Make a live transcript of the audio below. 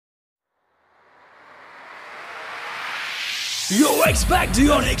You expect the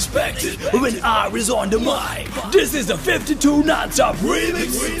unexpected when I is on the mic. This is the 52 non-stop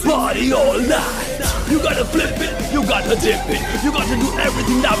remix. Party all night. You gotta flip it, you gotta dip it, you gotta do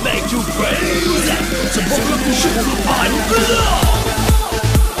everything that makes you crazy. So buckle up the shoe and blow.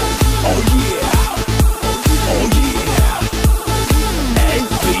 Oh yeah, oh yeah. A,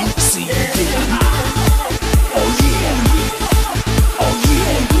 B, C, D. Oh yeah, oh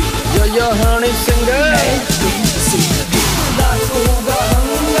yeah. Yo honey singer. A, B, C, D. रात को होगा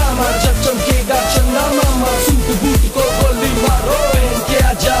हंगामा जब चमकेगा चंदा मामा suit boot को गोली मारो पहन के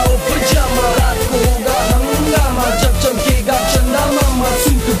आ जाओ पजामा रात को होगा हंगामा जब चमकेगा चंदा मामा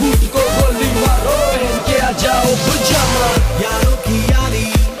सूट बूट को गोली मारो पहन के आ जाओ पजामा यारों की यारी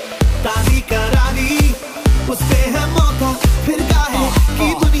तारी करारी उस पे है मौका फिर काहे की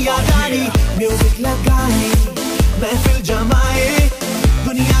दुनियादारी म्यूजिक लगाए महफिल जमाए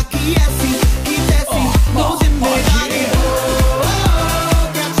दुनिया की ऐसी की तैसी नो जिम्मेदारी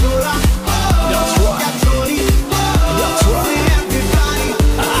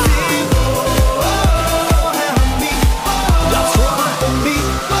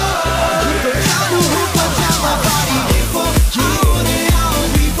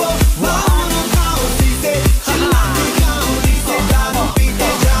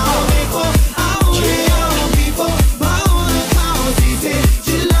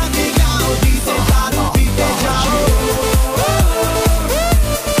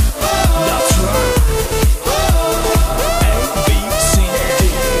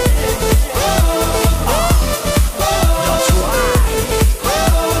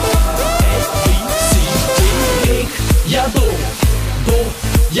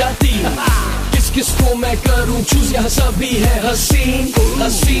किसको मैं करूं चूज यहाँ सभी है हसीन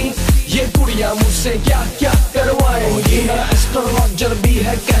हसीन ये कुड़िया मुझसे क्या क्या करवाएंगी मेरा एस्ट्रोलॉजर भी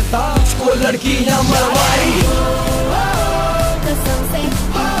है कहता उसको लड़कियां मरवाई कसम से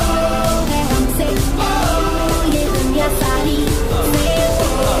है हमसे ये दुनिया सारी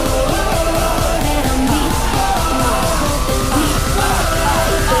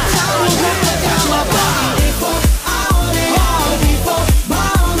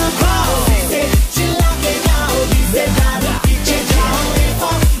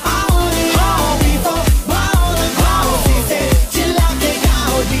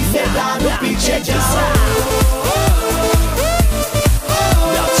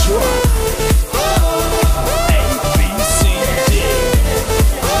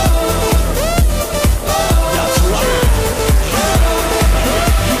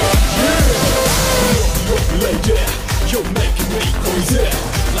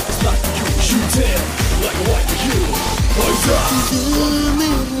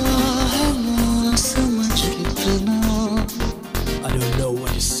I don't know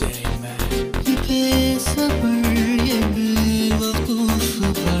what you're saying, man.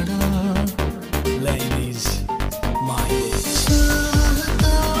 Ladies, my age.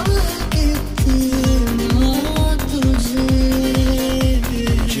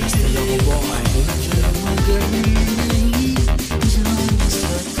 Just a little boy.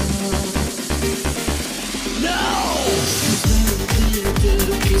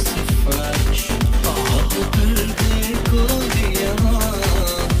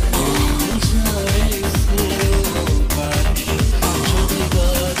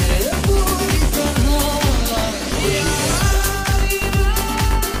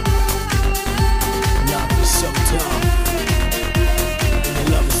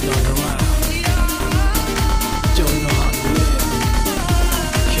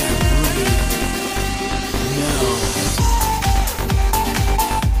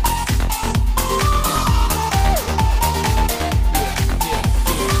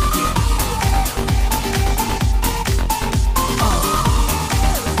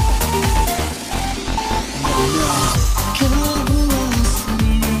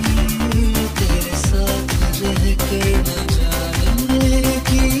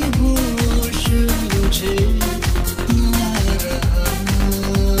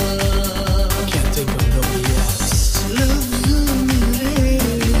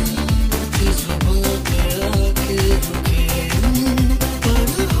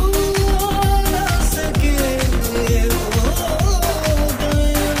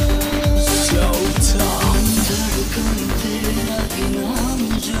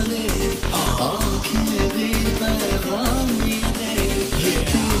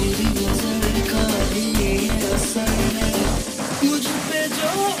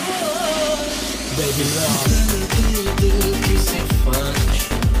 Baby love.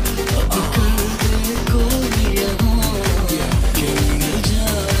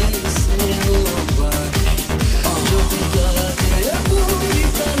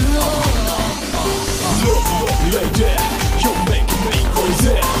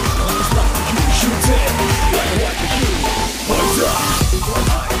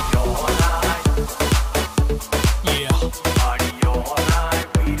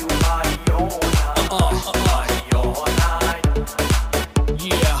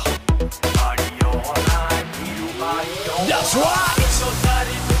 That's right.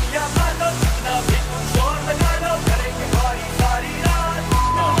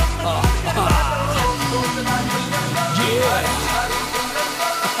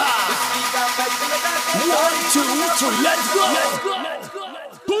 One, two, three, let's go.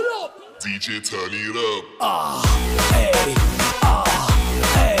 Pull up. DJ, turn it up. Hey,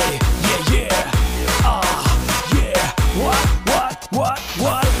 hey, yeah, yeah. Yeah. What?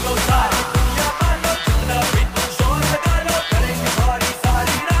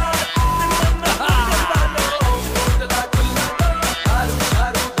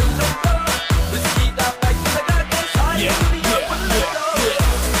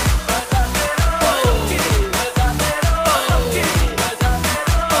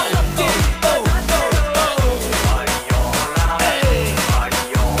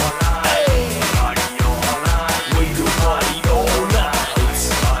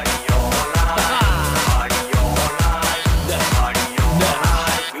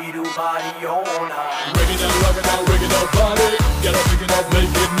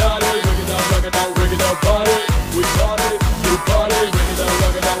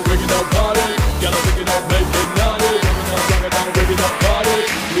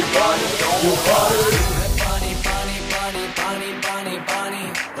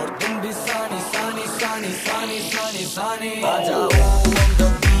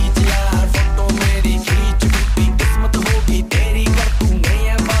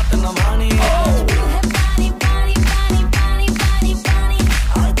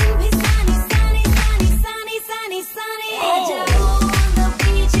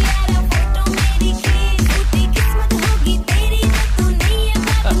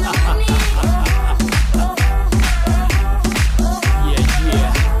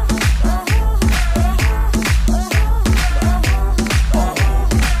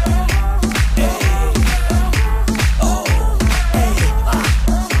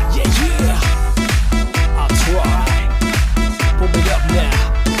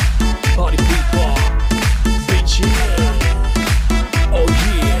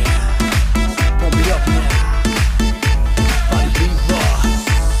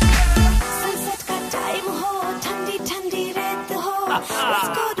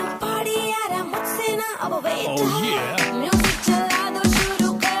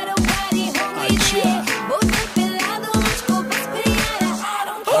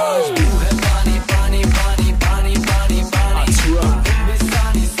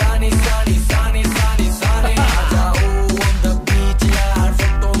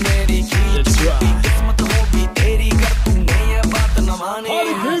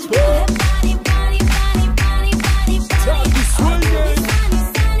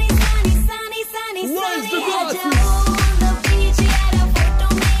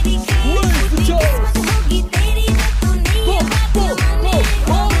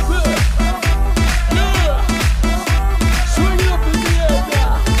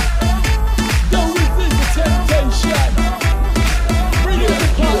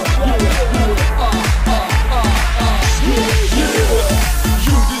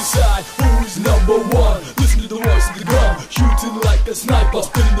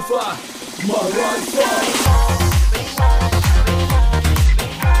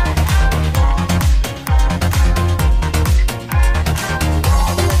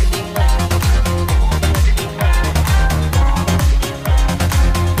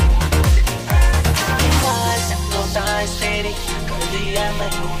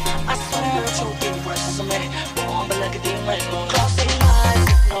 Closing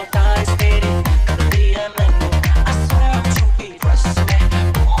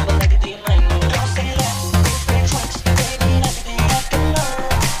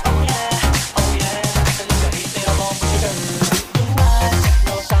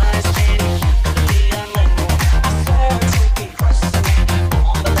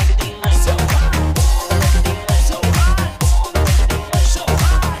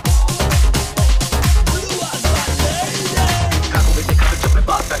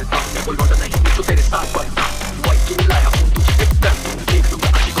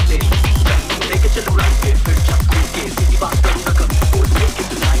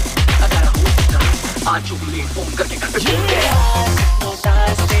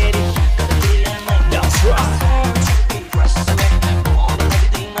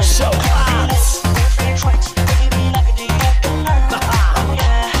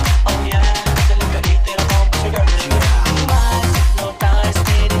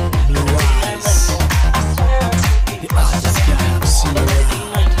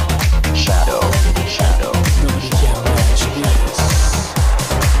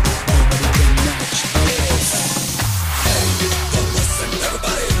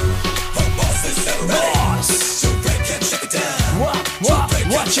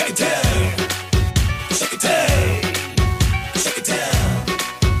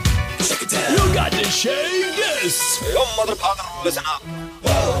Listen up.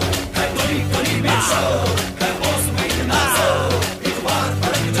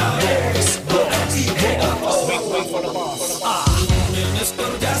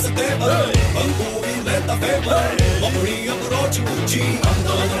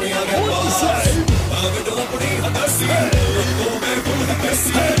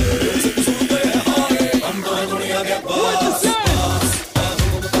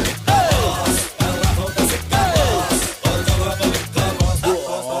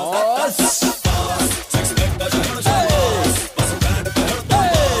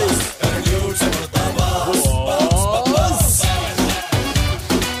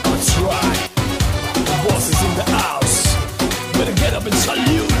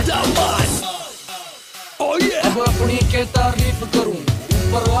 अब अपनी के तारीफ करूं,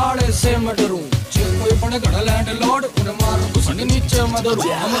 ऊपर वाले से मैं डरूं। जे कोई बने घड़ा लैंड लॉर्ड, उन्हें मार घुसने नीचे मैं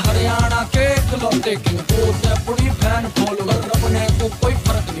डरूं। हम हरियाणा के इकलौते किंग, होते अपनी फैन फॉलोवर। अपने को कोई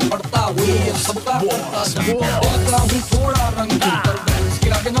फर्क नहीं पड़ता, वही है सबका करता सब। देखता हूँ थोड़ा रंगीन, पर बैंड्स के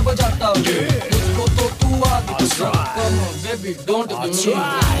आगे न बजाता हूँ। मुझको तो तू आगे come baby don't be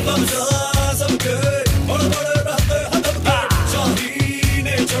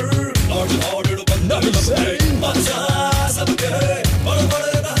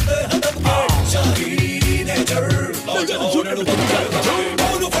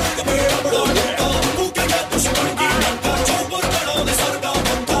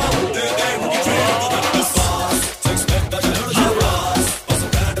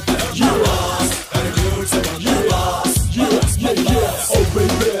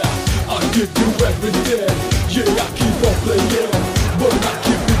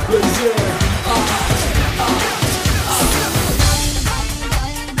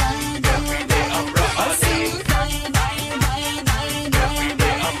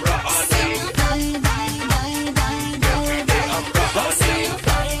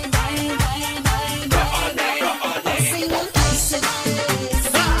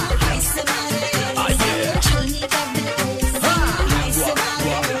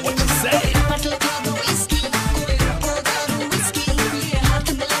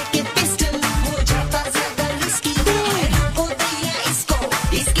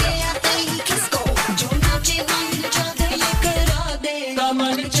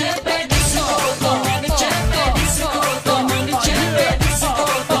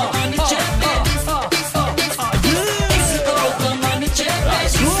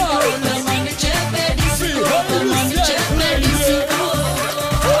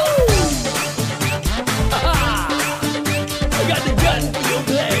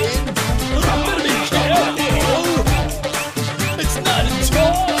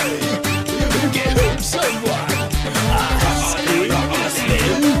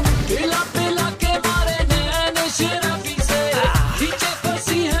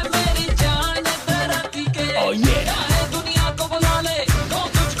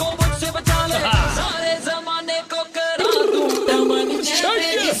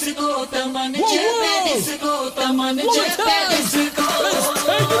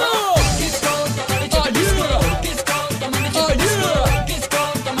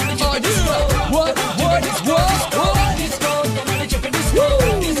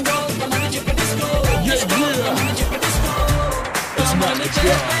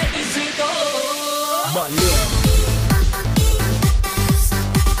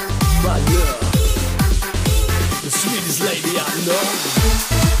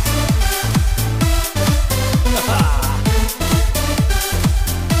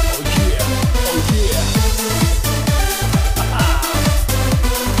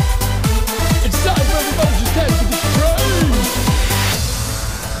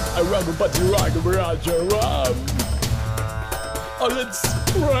But you rock around your arm. Oh, let's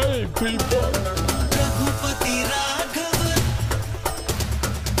pray, people. Raghupati Raghav,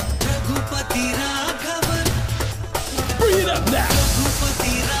 Raghupati Raghav, Bring it up now.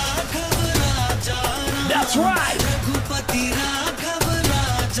 Raghupati Raghav Raja. That's right. Raghupati Raghav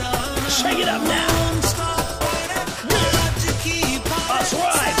Raja. Shake it up now. That's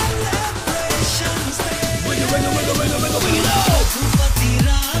right. Wiggle, wiggle, wiggle, wiggle, wiggle, wiggle it up. Raghupati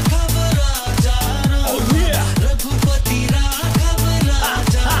Raghav Raja. Oh yeah. Raghupati Raghav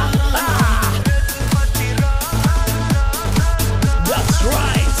Raja. That's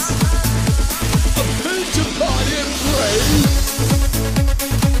right. A picture party and pray.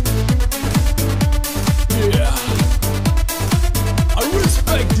 Yeah. I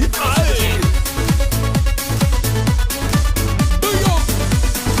respect it.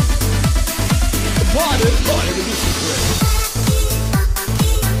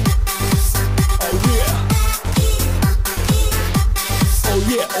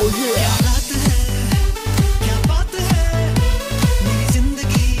 yeah, oh yeah. रात है क्या बात है मेरी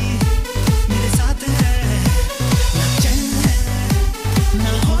जिंदगी मेरे साथ है ना चैन है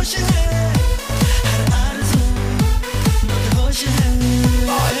ना होश है हर आरज़ू मदहोश है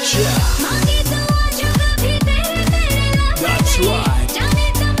अच्छा मांगे तो आज कभी तेरे तेरे लब that's right जाने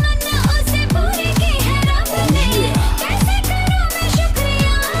तमन्ना उसे पूरी की है रब ने कैसे करूं मैं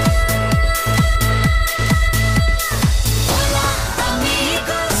शुक्रिया Hola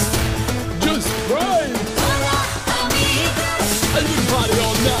amigos just right Hola amigos and we party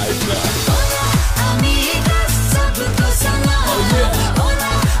all night man Hola amigos सबको सलाम oh yeah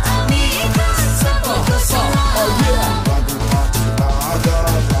Hola amigos सबको सलाम oh yeah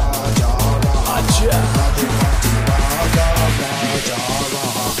अच्छा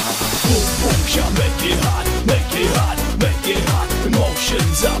boom boom yeah make it hot make it hot make it hot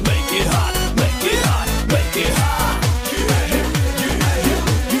emotions I make it hot make it hot make it hot yeah yeah yeah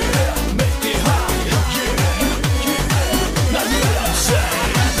yeah make it hot yeah yeah now you know what I'm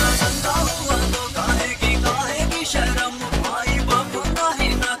saying संता हुआ तो काहे की शर्म भाई बाबू काहे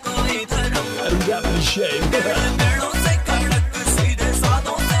ना कोई धर्म I don't got any shame पेड़ों से कड़क सीधे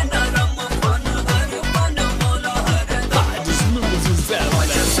साधों से नरम फन हर पन मौला हर I just loses that man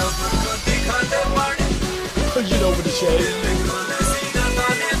सबको दिखाते बड़े you know what the shame सीधा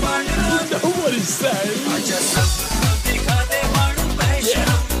ताने बड़े know what he's saying अच्छा सबको दिखाते बड़े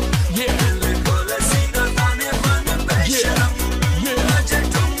बेशरम yeah बोले सीधा ताने बन बेशरम yeah अच्छा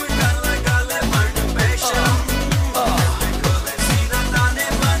तुम काले काले बन बेशरम बोले सीधा ताने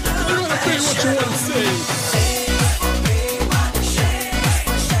बन you know what you want to say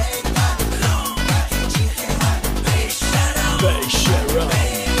Beşerim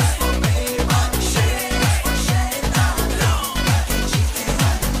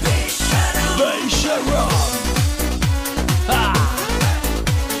Beşerim Ha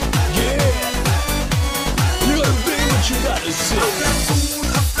Yeah You gotta be what you gotta say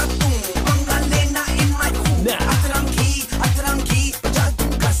Now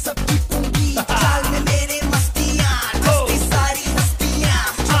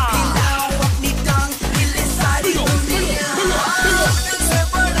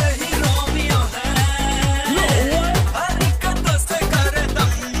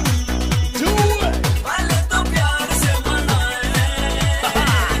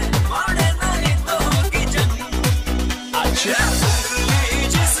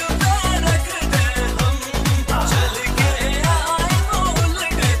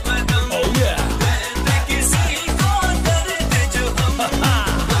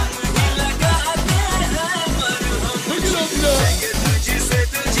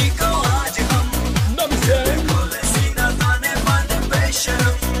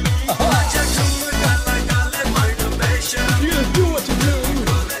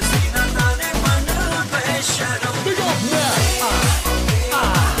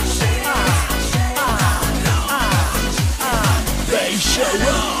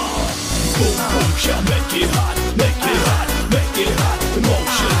Make it hot, make it hot, make it hot.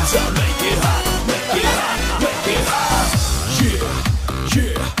 Emotions, I make it hot, make it hot, make it hot. Yeah,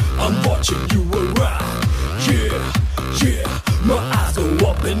 yeah, I'm watching you around. Yeah, yeah, my eyes go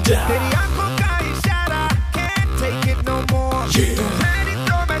up and down. तेरी आंखों का इशारा can't take it no more. Yeah. तू ready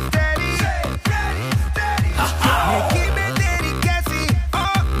तो मैं steady. ये मैं तेरी कैसी?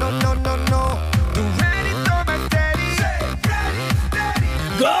 Oh no no no no. तू ready तो मैं steady.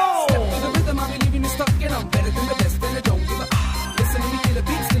 Go! The rhythm I be leaving is stuck and I'm better than the best and I don't give a listen to me feel the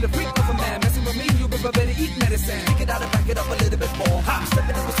beat still a freak of a man messing with me you better eat medicine pick it out and back it up a little bit more I'm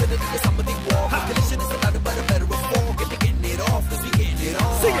stepping in the vicinity of somebody walk condition is a lot but a better reform get me getting it off cause we getting it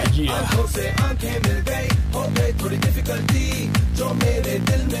on Sing it, yeah. आंखों से आंखें मिल गई हो गई थोड़ी difficulty जो मेरे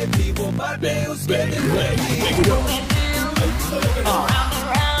दिल में थी वो बातें उसके दिल में थी Make it up.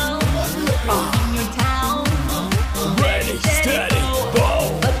 Ready, steady,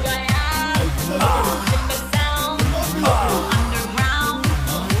 go!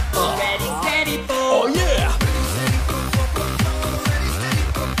 Oh yeah!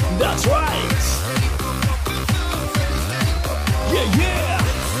 That's right! Yeah, yeah!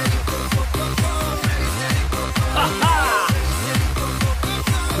 Ha-ha!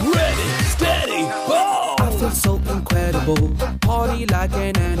 Ready, steady, go! I feel so incredible, party like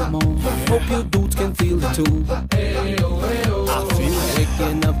an animal. Hope you dudes can feel it too. I feel it.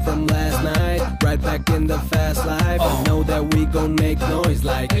 Waking up from last night, right back in the fast life. I know that we gon' make noise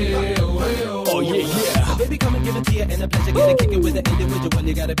like. Oh yeah, yeah! Baby, come and give it to you in a pleasure. Get it kicking with the individual.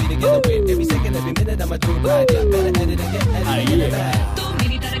 You gotta be together with every second, every minute. I'ma do it right. Yeah, better edit it, get Ah, edit it, yeah. back. तो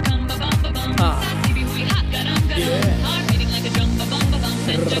मेरी तरह कम बम बम Ah. साथी भी हुई hot गरम गरम Yeah. Heart beating like a drum bomb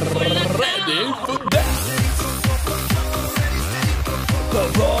bomb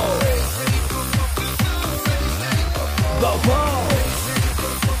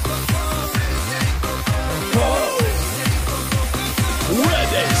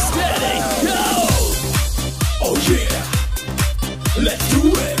steady, go! Oh yeah, let's do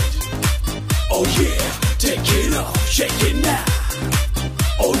it. Oh yeah, take it off, shake it now.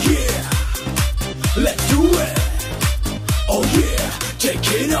 Oh yeah, let's do it. Oh yeah,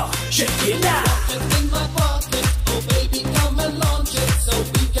 take it off, shake it now. In my pocket, oh baby, come and launch it so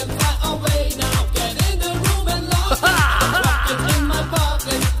we can fly away now. Get in the room and launch it. Rocket in my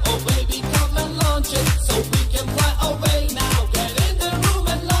pocket, oh baby, come and launch it so we can fly away now. Get in the room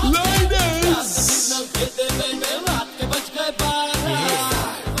and launch it. Ladies! Signal hit the baby, रात के बज गए 12.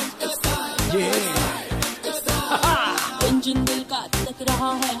 Engine दिल का धड़क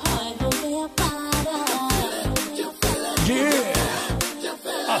रहा है, हाय हो गया पारा. Yeah,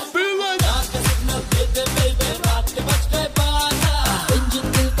 I feel it. Signal hit the baby, रात के बज गए 12. इंजन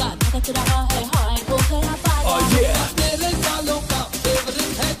दिल का धड़क रहा है, हाय हो गया पारा. Oh yeah. तेरे गालों का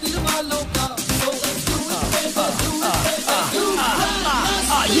फेवरेट है दिल वालों का. So let's do it, baby, do it, baby, do it.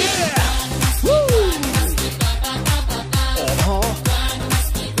 Yeah! Woo!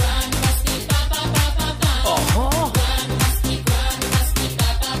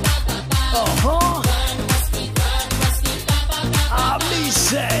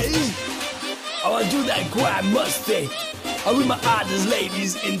 I wanna do that grand musty. I'm with my artist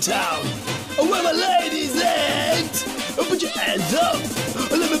ladies in town. Where my ladies at? Put your hands up.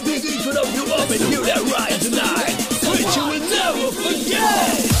 Let me pick each one of you up and do that right tonight, which you will never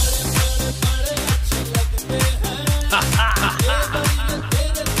forget.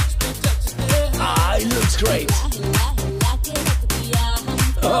 Ah, it looks great.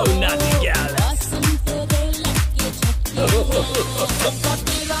 Oh, nothing, gal.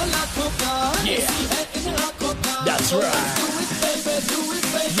 Yeah, that's right.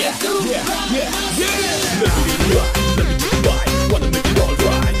 Yeah, yeah, yeah, yeah. Let me get right, let me get right. Wanna make it all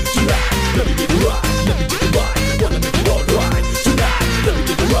right tonight. Let me get right, let me get right. Wanna make it all right tonight. Let me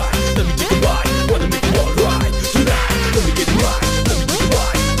get right, let me get right. Wanna make it all right tonight. Let me get right, let me get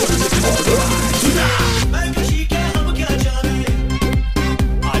right. Wanna make it all right tonight. मैं खुशी क्या हम क्या जाने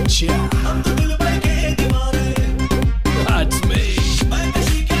Acha, हम तो दिल भर के दीवाने that's me. मैं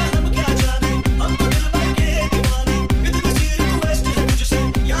खुशी क्या हम क्या जाने हम तो दिल भर के दीवाने इतनी सी रिक्वेस्ट है मुझसे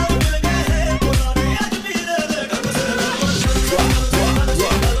यार मिल गए हैं पुराने आज भी दिल धड़कन से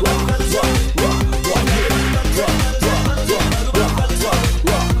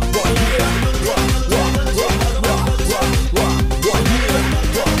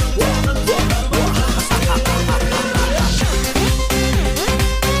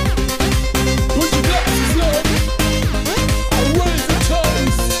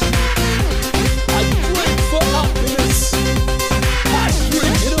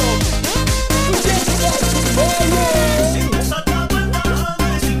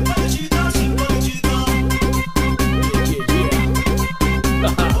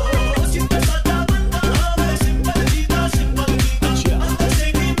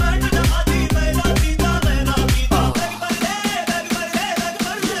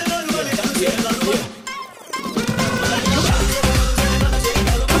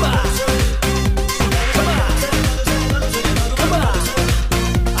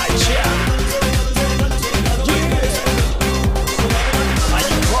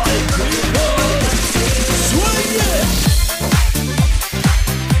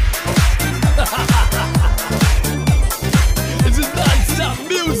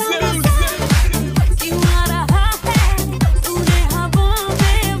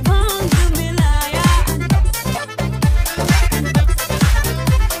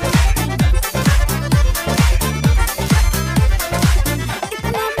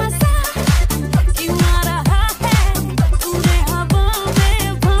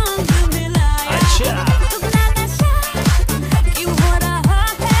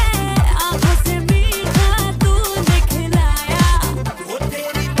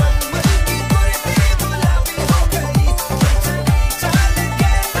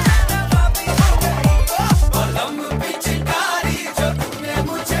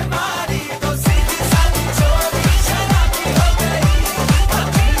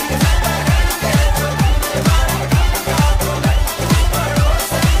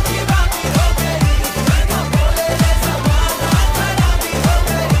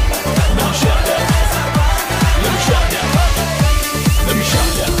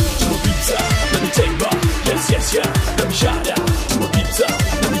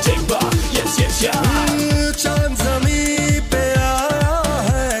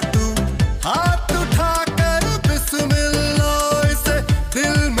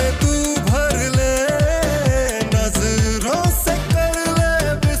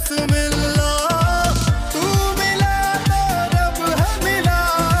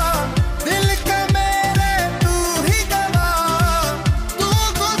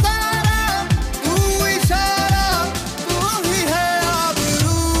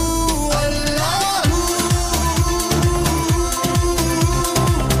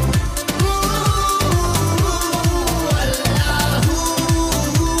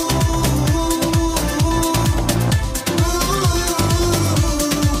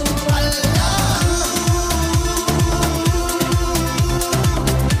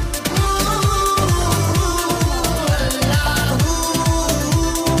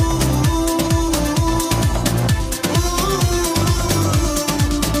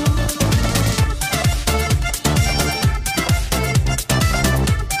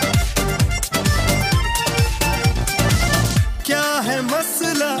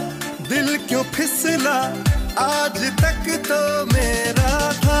क्यों फिसला आज तक तो मेरा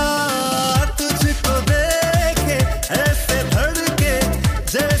था, तुझको देखे ऐसे धड़के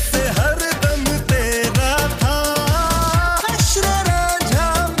जैसे हर दम तेरा था। हश्र रांझा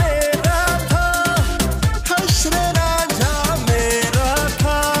मेरा था, हश्र रांझा मेरा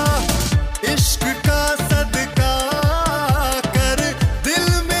था, इश्क का सदका कर दिल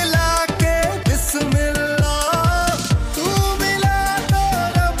मिला के बिस्मिल्लाह, तू मिला तो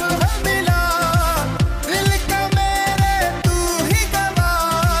रब मिला, दिल का मेरे तू ही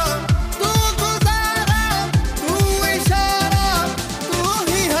गवाह, तू गुजारा तू इशारा, तू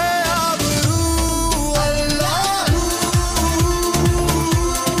ही है आबरू अल्लाह।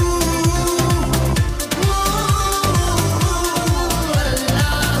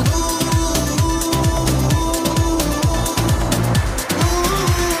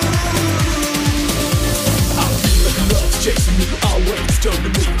 Love's chasing me, always turn to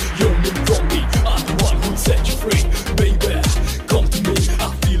me, yearning from me. I'm the one who set you free, baby. Come to me. I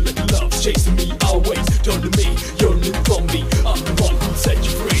feel like love's chasing me, always turn to me, yearning from me. I'm the one who set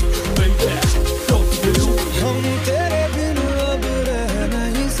you free, baby. Come to me. हम तेरे बिना अब रह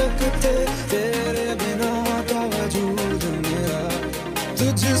नहीं सकते, तेरे बिना का वजूद मेरा,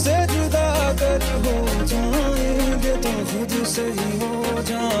 तुझसे जुदा अगर हो जाएंगे तो खुद से ही हो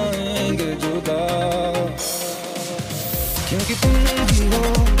जाएंगे जुदा, क्योंकि तुम ही हो,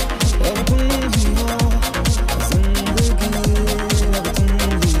 अब तुम ही हो, जिंदगी अब तुम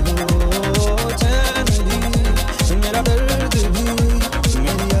ही हो, चैन भी मेरा दर्द भी,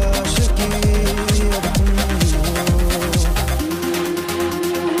 मेरी आशिकी अब तुम ही हो।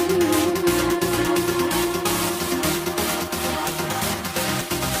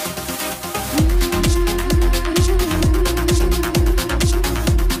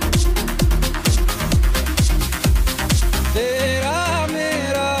 तेरा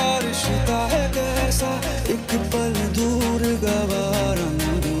मेरा रिश्ता है कैसा, एक पल दूर गवारा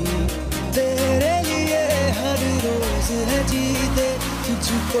नहीं, तेरे लिए हर रोज है जीते,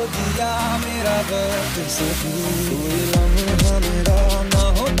 तुझको दिया मेरा वक्त सभी, कोई लम्हा मेरा ना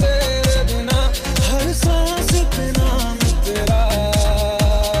हो तेरे बिना, हर सांस पे नाम तेरा,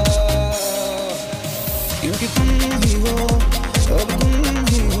 क्योंकि तुम ही हो, अब तुम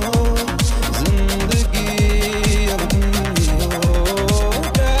ही हो, जिंदगी अब तुम ही हो,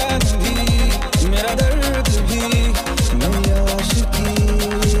 चैन भी मेरा दर्द भी, मेरी आशिकी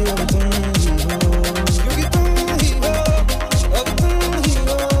अब तुम ही हो, क्योंकि तुम ही हो, अब तुम ही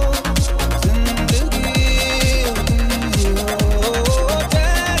हो, जिंदगी अब तुम ही हो,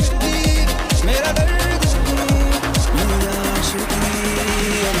 चैन भी मेरा दर्द भी, मेरी आशिकी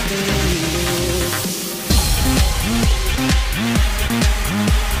अब तुम ही हो।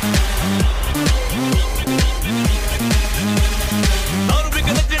 दारू पी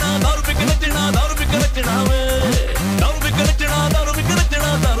के नचना, दारू पी के नचना, दारू पी के नचना वे, दारू पी के नचना, दारू पी के नचना,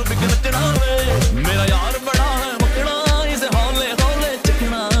 दारू पी के नचना वे। मेरा यार बड़ा है मखना, इसे हौले हौले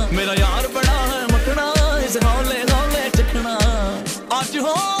चखना, मेरा यार बड़ा है मखना, इसे हौले हौले चखना, आज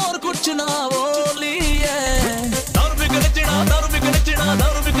और कुछ ना बोलिए। दारू पी के नचना, दारू पी के नचना,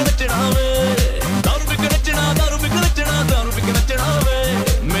 दारू पी के नचना वे, दारू पी के नचना, दारू पी के नचना, दारू पी के नचना वे।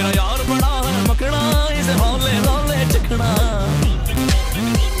 मेरा यार बड़ा है मखना, इसे हौले हौले चखना।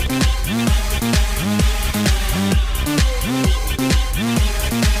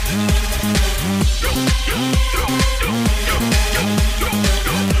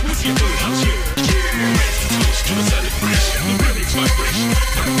 To the celebration, the remix vibration,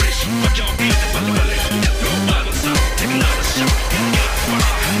 vibration, I can't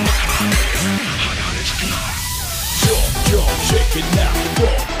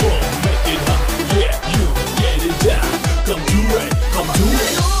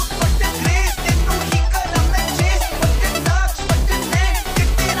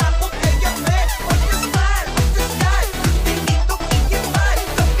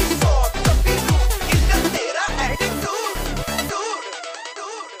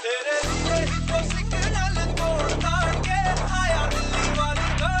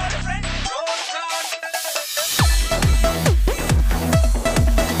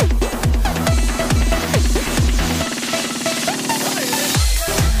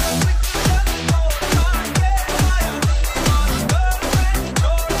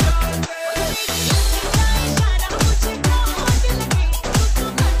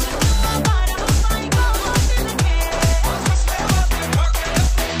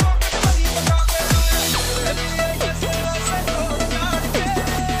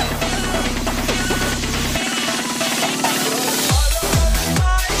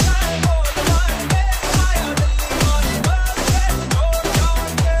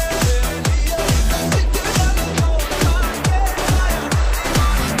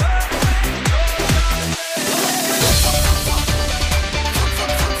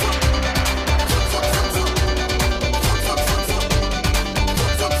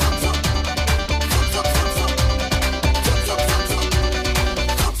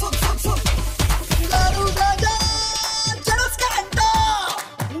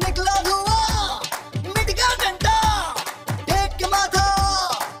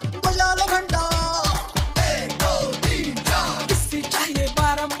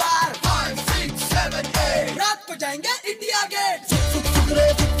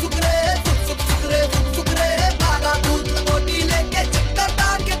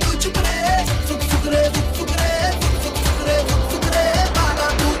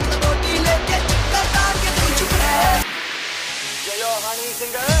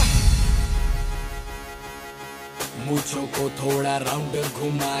मुझो को थोड़ा राउंड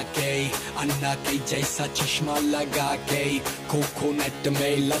घुमा के, अन्ना के जैसा चश्मा लगा के, कोकोनट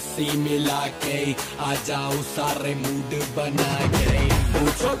में लस्सी मिला के, आ जाओ सारे मूड बना के।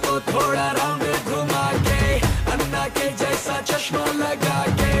 मुझो को थोड़ा राउंड घुमा के, अन्ना के जैसा चश्मा लगा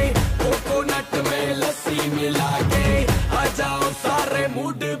के, कोकोनट में लस्सी मिला के, आ जाओ सारे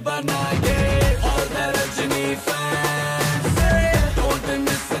मूड बना के। All the Rajni fans, don't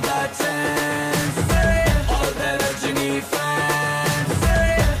miss that chance. All the Rajni fans,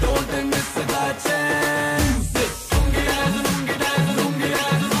 don't miss that chance. Lungi dance, lungi dance, lungi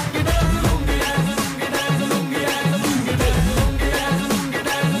dance, lungi dance, lungi dance, lungi dance, lungi dance, lungi dance, lungi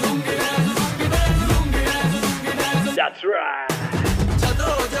dance, lungi dance, lungi dance, lungi dance, lungi dance, lungi dance. That's right.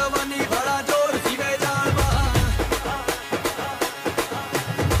 चलो जवानी बड़ा जोर सी बेजान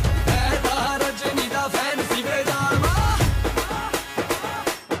रजनी दा fan सी बेजान।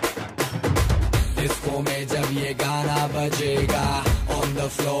 Disco में जब ये गाना बजेगा, ऑन द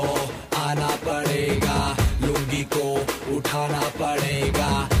फ्लोर आना पड़ेगा, लुंगी को उठाना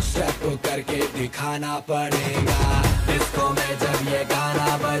पड़ेगा, स्टेप करके दिखाना पड़ेगा। डिस्को में जब ये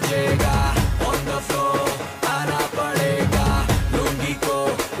गाना बजेगा, ऑन द फ्लोर आना पड़ेगा, लुंगी को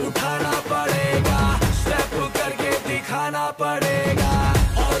उठाना पड़ेगा, स्टेप करके दिखाना पड़ेगा।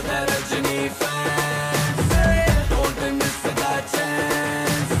 All the Rajni fans, don't miss that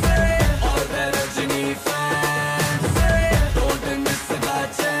chance. All the Rajni fans, don't miss that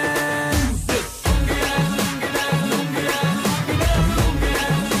chance. Lungi dance, lungi dance, lungi dance, lungi dance, lungi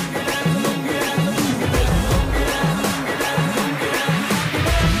dance, lungi dance, lungi dance, lungi dance, lungi dance, lungi dance, lungi dance,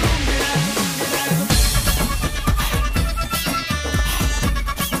 lungi dance.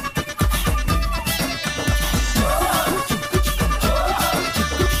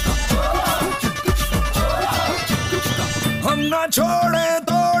 हम ना छोड़े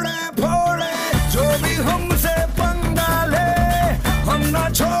तोड़े फोड़े जो भी हमसे पंगा ले, हम ना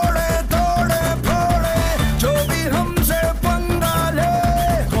छोड़े तोड़े फोड़े जो भी हमसे पंगा ले।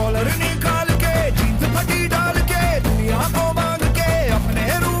 कॉलर निकाल के जींस फटी डाल के, दुनिया को मांग के अपने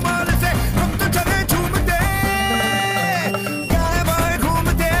रूमाल से हम तो चले झूमते, गाए बाएं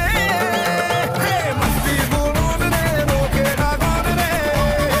घूमते। हे मस्ती बुलून ने रोकेगा कौन रे,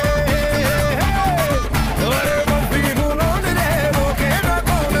 अरे मस्ती बुलून ने रोकेगा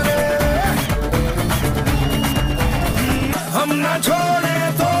कौन रे। हम ना छोड़े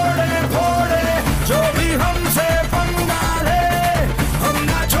तोड़े फोड़े जो भी हमसे पंगा ले, हम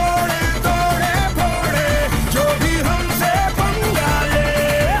ना छोड़े तोड़े फोड़े जो भी हमसे पंगा ले।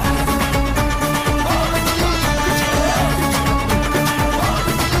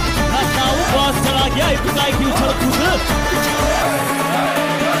 बॉस चला गया इब्राहिम की उछल कूद।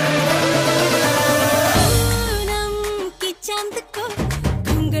 पूनम की चांद को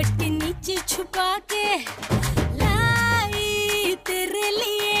घूंघट के नीचे छुपा के लाई तेरे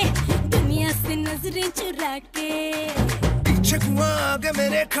लिए दुनिया से नजरें चुरा के। पीछे कुआं आगे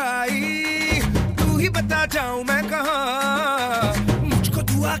मेरे खाई, तू ही बता जाऊं मैं कहाँ, मुझको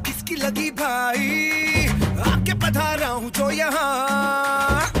दुआ किसकी लगी भाई, आके पधारा हूँ जो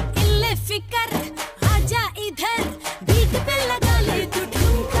यहाँ। इल्ले फिकर आजा इधर, बीट पे लगा ले तू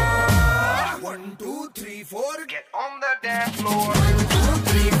ठुमका। 1 2 3 4 get on the dance floor. 1 2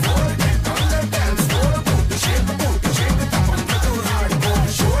 3 4 get on the dance floor. Put the shake, tap on the hardcore.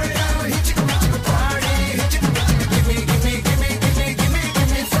 Show it down, hit it, party, hit it, give me, give me, give me, give me, give me, give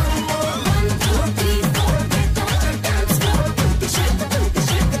me some more. 1 2 3 4 get on the dance floor. Put the shake,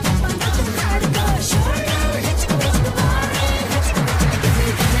 tap on the hardcore. Show it down, hit it, party, hit it, give me,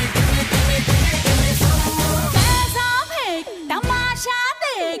 give me, give me, give me, give me, give me some more. कैसा फेंक तमाशा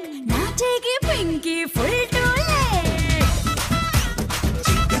देख, नाचेगी Pinky full टोले।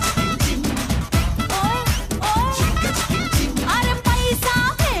 अरे पैसा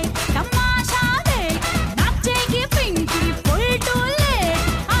फेंक तमाशा देख, नाचेगी Pinky full टोले।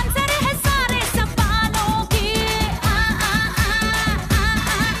 Answer है सारे सवालों के,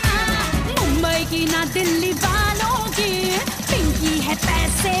 मुंबई की ना दिल्ली वालों की, पिंकी है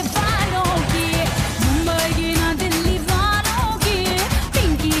पैसे वालों की। मुंबई की ना दिल्ली वालों की,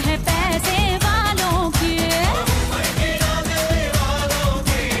 पिंकी है पैसे वालों की।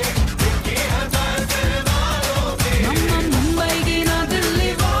 मुंबई की ना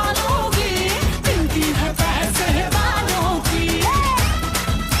दिल्ली वालों की, पिंकी है पैसे वालों की।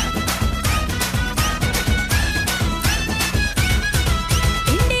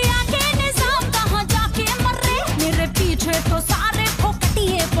 इंडिया के निजाम कहाँ जाके मरे,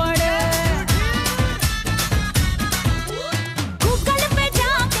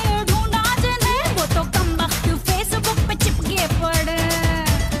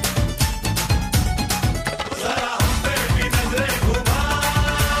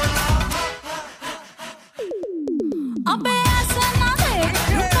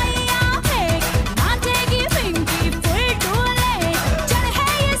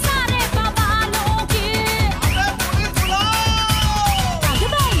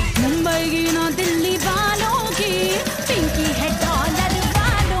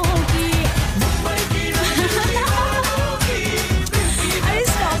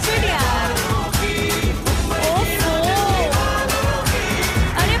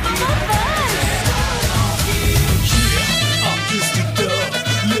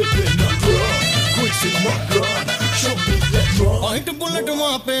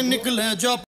 निकले जो